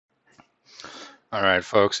All right,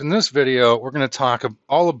 folks, in this video, we're going to talk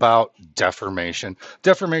all about deformation.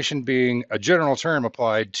 Deformation being a general term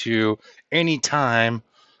applied to any time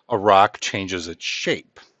a rock changes its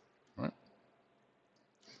shape. Right?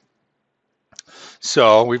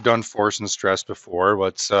 So we've done force and stress before.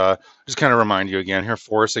 Let's just kind of remind you again here.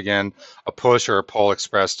 Force, again, a push or a pull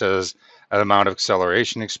expressed as an amount of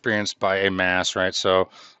acceleration experienced by a mass, right? So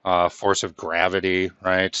force of gravity,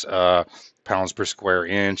 right? Pounds per square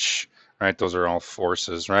inch, right? Those are all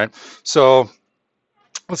forces, right? So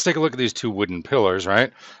let's take a look at these two wooden pillars,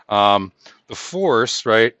 right? The force,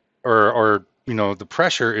 right, or the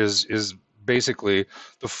pressure is basically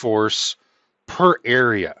the force per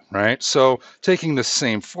area, right? So taking the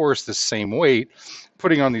same force, the same weight,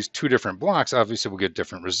 putting on these two different blocks, obviously we'll get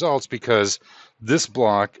different results because this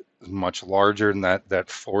block is much larger and that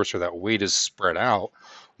force or that weight is spread out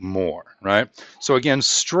more, right? So again,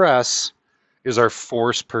 stress is our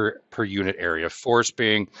force per unit area. Force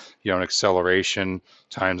being, an acceleration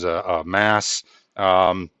times a mass,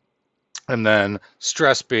 and then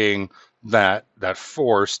stress being that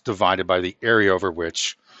force divided by the area over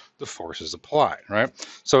which the force is applied, right?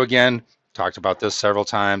 So again, talked about this several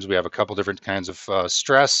times. We have a couple different kinds of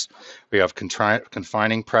stress. We have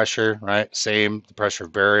confining pressure, right? Same, the pressure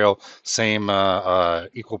of burial, same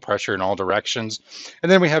equal pressure in all directions. And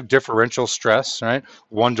then we have differential stress, right?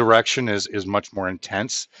 One direction is much more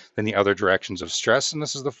intense than the other directions of stress, and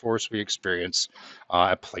this is the force we experience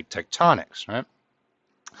at plate tectonics, right?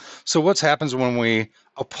 So what happens when we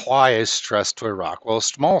apply a stress to a rock? Well, a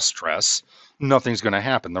small stress, nothing's going to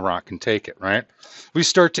happen. The rock can take it, right? We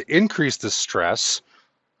start to increase the stress,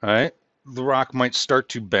 right? The rock might start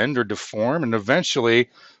to bend or deform, and eventually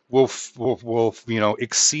will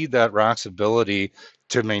exceed that rock's ability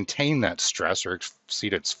to maintain that stress or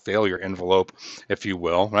exceed its failure envelope, if you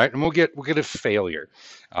will, right? And we'll get a failure,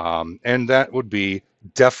 and that would be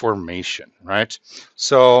deformation, right?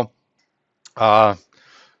 So. Uh,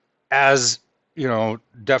 as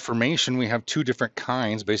deformation, we have two different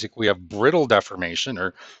kinds. Basically, we have brittle deformation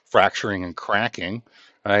or fracturing and cracking,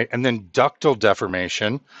 right? And then ductile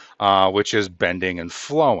deformation, which is bending and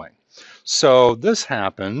flowing. So this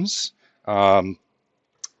happens,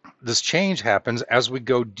 this change happens as we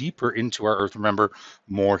go deeper into our Earth. Remember,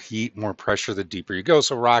 more heat, more pressure, the deeper you go.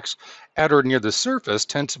 So rocks at or near the surface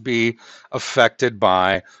tend to be affected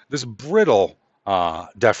by this brittle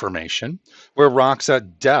deformation, where rocks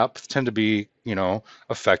at depth tend to be,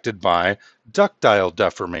 affected by ductile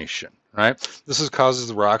deformation, right? This causes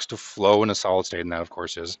the rocks to flow in a solid state, and that, of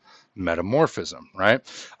course, is metamorphism, right?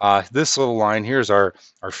 This little line here is our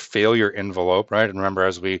failure envelope, right? And remember,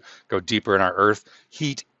 as we go deeper in our Earth,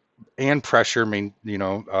 heat and pressure mean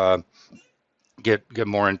get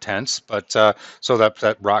more intense, but so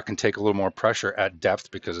that rock can take a little more pressure at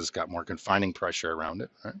depth because it's got more confining pressure around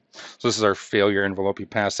it, right? So this is our failure envelope. You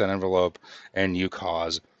pass that envelope and you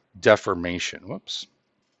cause deformation. Whoops.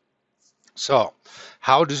 So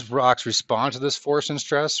how does rocks respond to this force and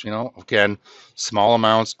stress? Again, small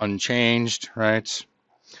amounts unchanged, right?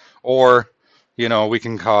 Or we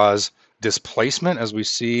can cause displacement, as we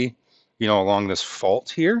see along this fault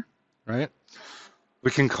here, right?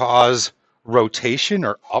 We can cause rotation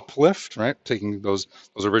or uplift, right? Taking those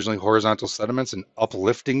originally horizontal sediments and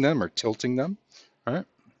uplifting them or tilting them, right?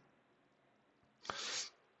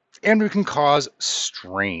 And we can cause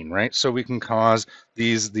strain, right? So we can cause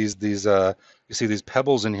these you see these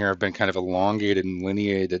pebbles in here have been kind of elongated and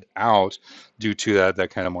lineated out due to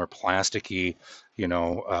that kind of more plasticky,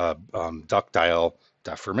 ductile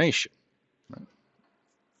deformation.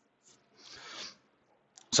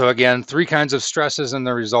 So again, three kinds of stresses and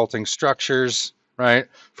the resulting structures, right?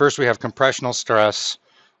 First, we have compressional stress,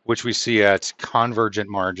 which we see at convergent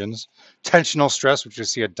margins, tensional stress, which we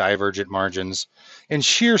see at divergent margins, and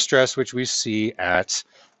shear stress, which we see at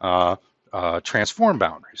transform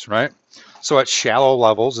boundaries, right? So at shallow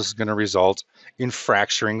levels, this is going to result in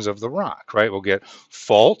fracturings of the rock, right? We'll get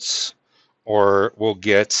faults, or we'll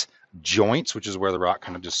get joints, which is where the rock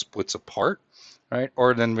kind of just splits apart, right?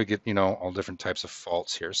 Or then we get, all different types of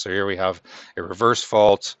faults here. So here we have a reverse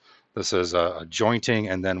fault. This is a jointing,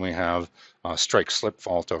 and then we have a strike slip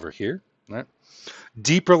fault over here, right?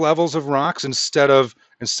 Deeper levels of rocks, instead of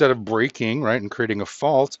breaking, right, and creating a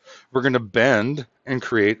fault, we're going to bend and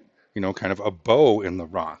create, kind of a bow in the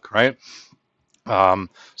rock, right?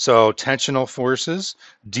 So tensional forces,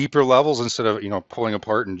 deeper levels, instead of pulling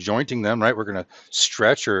apart and jointing them, right? We're going to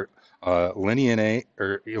stretch or lineate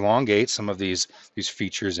or elongate some of these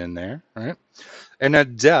features in there, right? And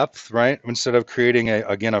at depth, right? Instead of creating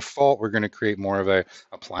again a fault, we're going to create more of a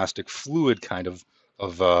plastic fluid kind of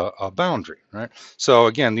a boundary, right? So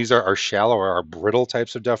again, these are our shallow or our brittle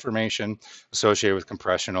types of deformation associated with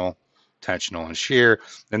compressional, tensional, and shear.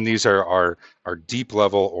 And these are our deep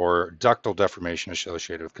level or ductile deformation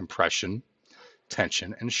associated with compression,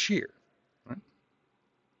 tension, and shear. Right?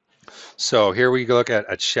 So here we look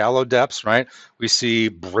at shallow depths, right? We see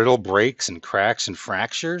brittle breaks and cracks and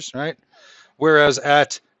fractures, right? Whereas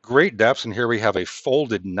at great depths, and here we have a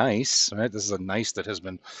folded gneiss, right? This is a gneiss that has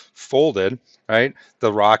been folded, right?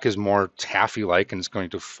 The rock is more taffy-like and it's going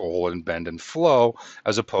to fold and bend and flow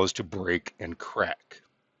as opposed to break and crack.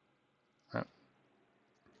 Right?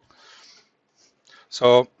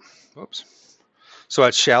 So, whoops. So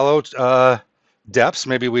at shallow depths,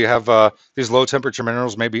 maybe we have these low temperature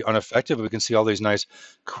minerals may be unaffected, but we can see all these nice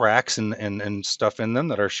cracks and stuff in them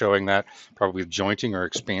that are showing that probably jointing or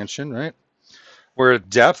expansion, right? Where at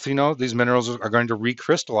depth, these minerals are going to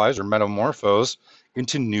recrystallize or metamorphose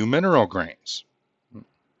into new mineral grains.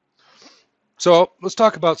 So let's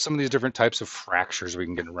talk about some of these different types of fractures we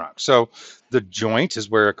can get in rock. So the joint is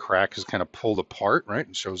where a crack is kind of pulled apart, right?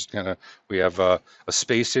 It shows kind of we have a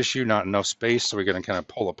space issue, not enough space, so we're going to kind of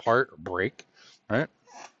pull apart or break, right?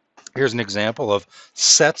 Here's an example of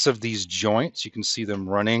sets of these joints. You can see them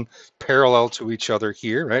running parallel to each other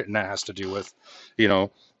here, right? And that has to do with,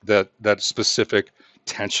 that specific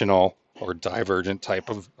tensional or divergent type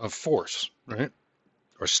of force, right?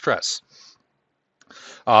 Or stress.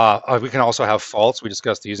 We can also have faults. We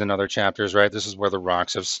discussed these in other chapters, right? This is where the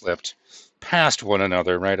rocks have slipped past one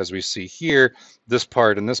another, right? As we see here, this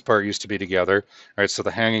part and this part used to be together, right? So the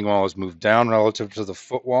hanging wall has moved down relative to the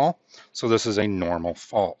footwall. So this is a normal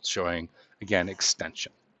fault showing, again,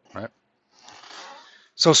 extension, right?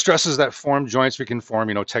 So stresses that form joints, we can form,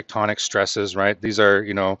 tectonic stresses, right? These are,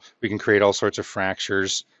 we can create all sorts of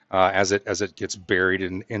fractures as it gets buried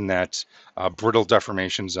in that brittle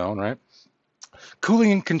deformation zone, right?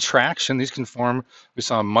 Cooling and contraction, these can form, we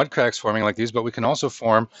saw mud cracks forming like these, but we can also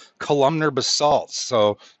form columnar basalts.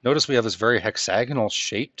 So notice we have this very hexagonal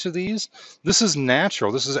shape to these. This is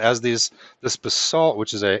natural. This is as this basalt,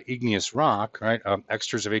 which is a igneous rock, right?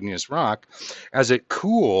 Extras of igneous rock, as it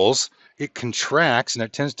cools, it contracts and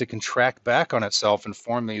it tends to contract back on itself and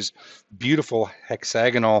form these beautiful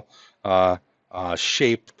hexagonal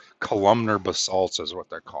shaped columnar basalts is what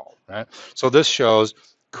they're called, right? So this shows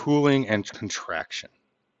cooling and contraction.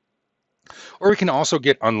 Or we can also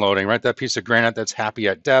get unloading, right? That piece of granite that's happy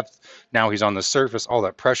at depth, now he's on the surface, all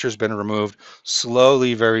that pressure's been removed.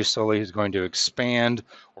 Slowly, very slowly, he's going to expand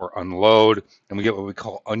or unload, and we get what we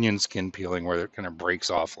call onion skin peeling, where it kind of breaks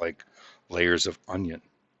off like layers of onion,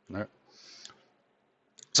 right?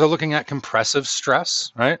 So looking at compressive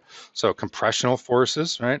stress, right? So compressional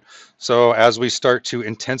forces, right? So as we start to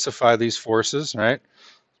intensify these forces, right?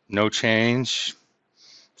 No change,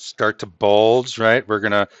 start to bulge, right? We're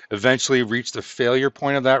going to eventually reach the failure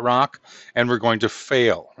point of that rock and we're going to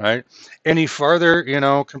fail, right? Any farther,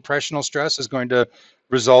 compressional stress is going to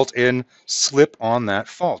result in slip on that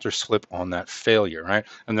fault or slip on that failure, right?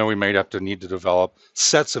 And then we may have to need to develop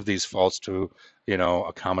sets of these faults to,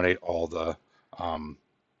 accommodate all the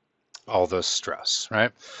stress,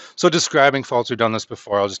 right? So describing faults, we've done this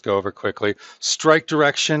before. I'll just go over quickly. Strike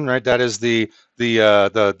direction, right? That is the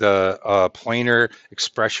planar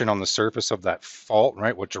expression on the surface of that fault,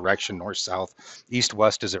 right? What direction, north, south, east,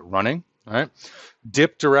 west is it running, right?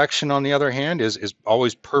 Dip direction, on the other hand, is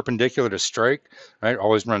always perpendicular to strike, right?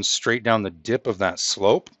 Always runs straight down the dip of that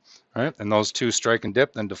slope, right? And those two, strike and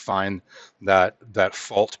dip, then define that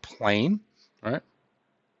fault plane, right?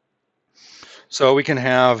 So we can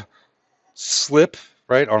have slip,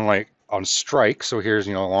 right, on strike. So here's,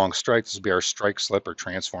 a long strike. This would be our strike slip or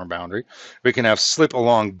transform boundary. We can have slip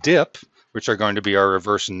along dip, which are going to be our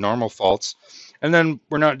reverse and normal faults. And then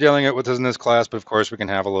we're not dealing with this in this class, but of course we can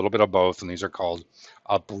have a little bit of both, and these are called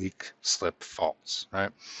oblique slip faults, right?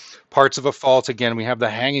 Parts of a fault, again, we have the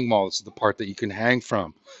hanging wall. This is the part that you can hang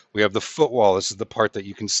from. We have the footwall. This is the part that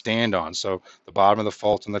you can stand on. So the bottom of the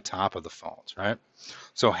fault and the top of the fault, right?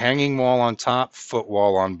 So hanging wall on top,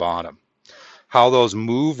 footwall on bottom. How those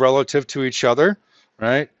move relative to each other,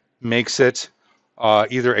 right, makes it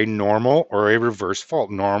either a normal or a reverse fault.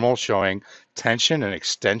 Normal showing tension and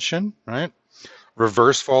extension, right?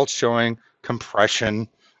 Reverse fault showing compression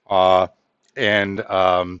and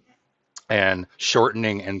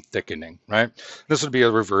shortening and thickening, right? This would be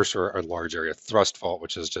a reverse or a large area thrust fault,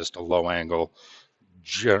 which is just a low angle,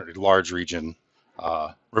 large region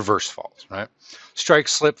reverse fault, right? Strike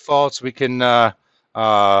slip faults, we can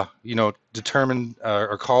determine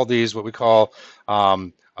or call these what we call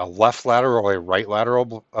a left lateral or a right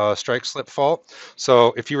lateral strike slip fault.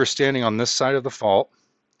 So if you were standing on this side of the fault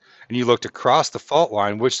and you looked across the fault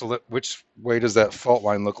line, which way does that fault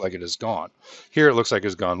line look like it has gone? Here it looks like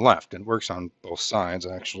it's gone left, and it works on both sides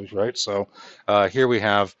actually, right? So here we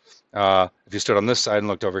have, if you stood on this side and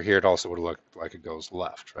looked over here, it also would look like it goes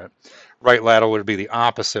left, right? Right lateral would be the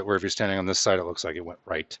opposite, where if you're standing on this side, it looks like it went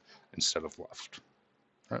right instead of left.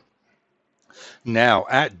 Right? Now,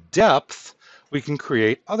 at depth, we can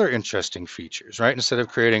create other interesting features, right? Instead of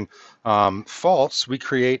creating faults, we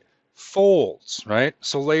create folds, right?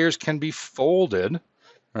 So layers can be folded,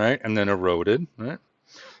 right, and then eroded, right,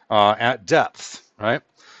 at depth, right?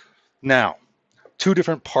 Now, two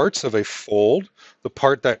different parts of a fold. The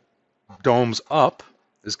part that domes up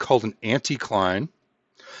is called an anticline,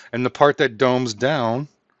 and the part that domes down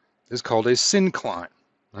is called a syncline,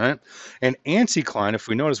 right? And anticline, if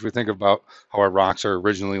we notice, we think about how our rocks are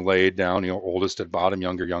originally laid down, oldest at bottom,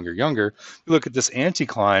 younger, younger, younger. We look at this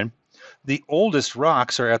anticline, the oldest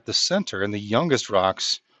rocks are at the center and the youngest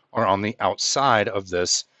rocks are on the outside of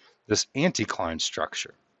this anticline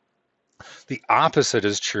structure. The opposite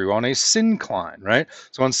is true on a syncline, right?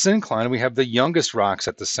 So on syncline, we have the youngest rocks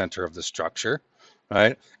at the center of the structure,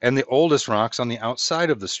 right? And the oldest rocks on the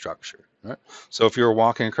outside of the structure, right? So if you were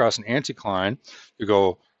walking across an anticline, you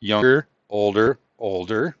go younger, older,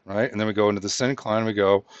 older, right? And then we go into the syncline, we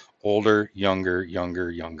go older, younger,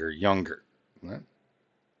 younger, younger, younger, right?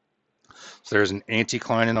 So there's an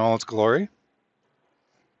anticline in all its glory.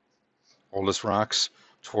 Oldest rocks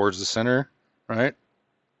towards the center, right?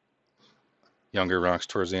 Younger rocks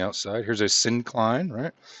towards the outside. Here's a syncline,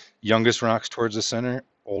 right? Youngest rocks towards the center,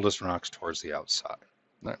 oldest rocks towards the outside.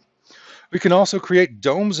 Right? We can also create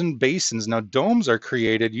domes and basins. Now, domes are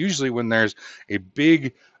created usually when there's a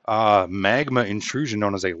big magma intrusion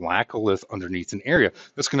known as a laccolith underneath an area.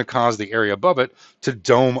 That's going to cause the area above it to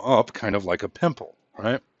dome up kind of like a pimple,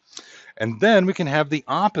 right? And then we can have the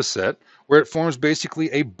opposite, where it forms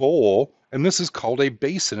basically a bowl, and this is called a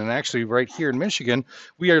basin. And actually, right here in Michigan,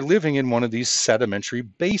 we are living in one of these sedimentary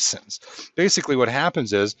basins. Basically, what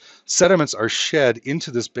happens is sediments are shed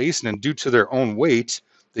into this basin, and due to their own weight,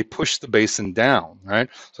 they push the basin down, right?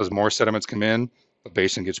 So as more sediments come in, the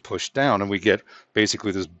basin gets pushed down, and we get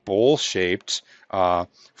basically this bowl-shaped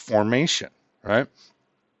formation, right?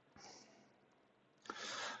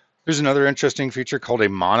 There's another interesting feature called a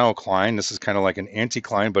monocline. This is kind of like an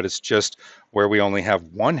anticline, but it's just where we only have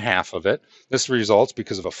one half of it. This results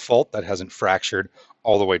because of a fault that hasn't fractured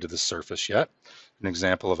all the way to the surface yet. An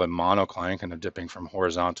example of a monocline, kind of dipping from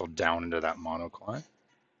horizontal down into that monocline.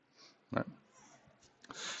 Right.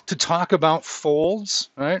 To talk about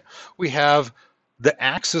folds, right, we have the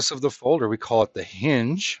axis of the fold, or we call it the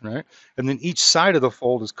hinge, right? And then each side of the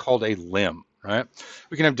fold is called a limb, right?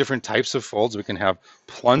 We can have different types of folds. We can have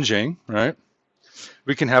plunging, right?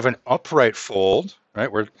 We can have an upright fold,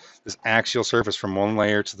 right, where this axial surface from one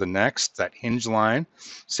layer to the next, that hinge line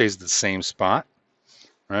stays the same spot,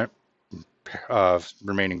 right?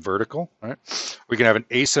 Remaining vertical, right? We can have an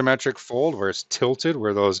asymmetric fold where it's tilted,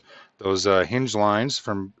 where those hinge lines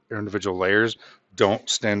from individual layers don't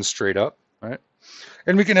stand straight up, right?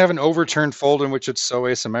 And we can have an overturned fold in which it's so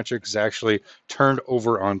asymmetric it's actually turned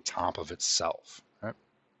over on top of itself. Right?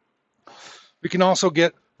 We can also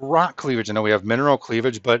get rock cleavage. I know we have mineral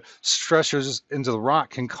cleavage, but stresses into the rock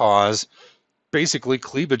can cause basically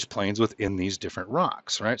cleavage planes within these different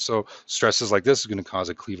rocks, right? So stresses like this is going to cause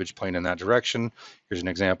a cleavage plane in that direction. Here's an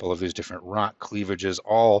example of these different rock cleavages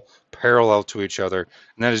all parallel to each other,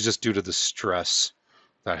 and that is just due to the stress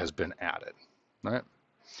that has been added, right?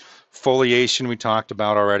 Foliation we talked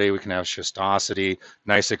about already. We can have schistosity,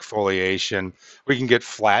 gneissic foliation. We can get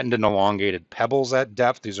flattened and elongated pebbles at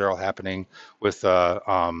depth. These are all happening with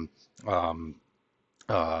ductile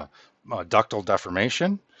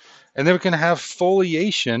deformation. And then we can have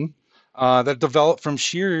foliation that develop from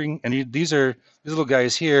shearing. And these little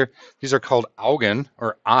guys here. These are called augen,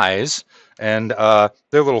 or eyes, and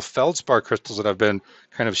they're little feldspar crystals that have been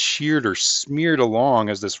kind of sheared or smeared along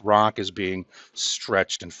as this rock is being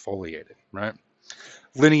stretched and foliated, right?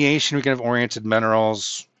 Lineation, we can have oriented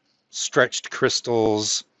minerals, stretched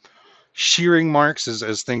crystals, shearing marks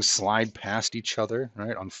as things slide past each other,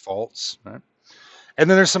 right, on faults, right? And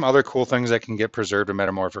then there's some other cool things that can get preserved in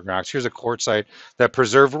metamorphic rocks. Here's a quartzite that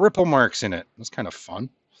preserve ripple marks in it. That's kind of fun,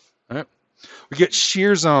 right? We get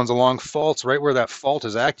shear zones along faults right where that fault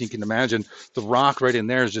is acting. You can imagine the rock right in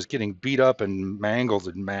there is just getting beat up and mangled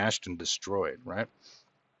and mashed and destroyed, right?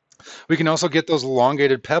 We can also get those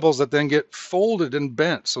elongated pebbles that then get folded and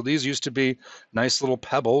bent. So these used to be nice little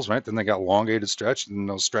pebbles, right? Then they got elongated, stretched, and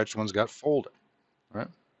those stretched ones got folded, right?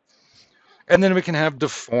 And then we can have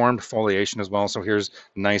deformed foliation as well. So here's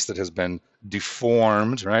gneiss that has been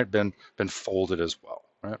deformed, right? Been folded as well,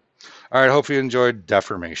 right? All right, hope you enjoyed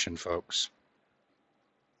Deformation, folks.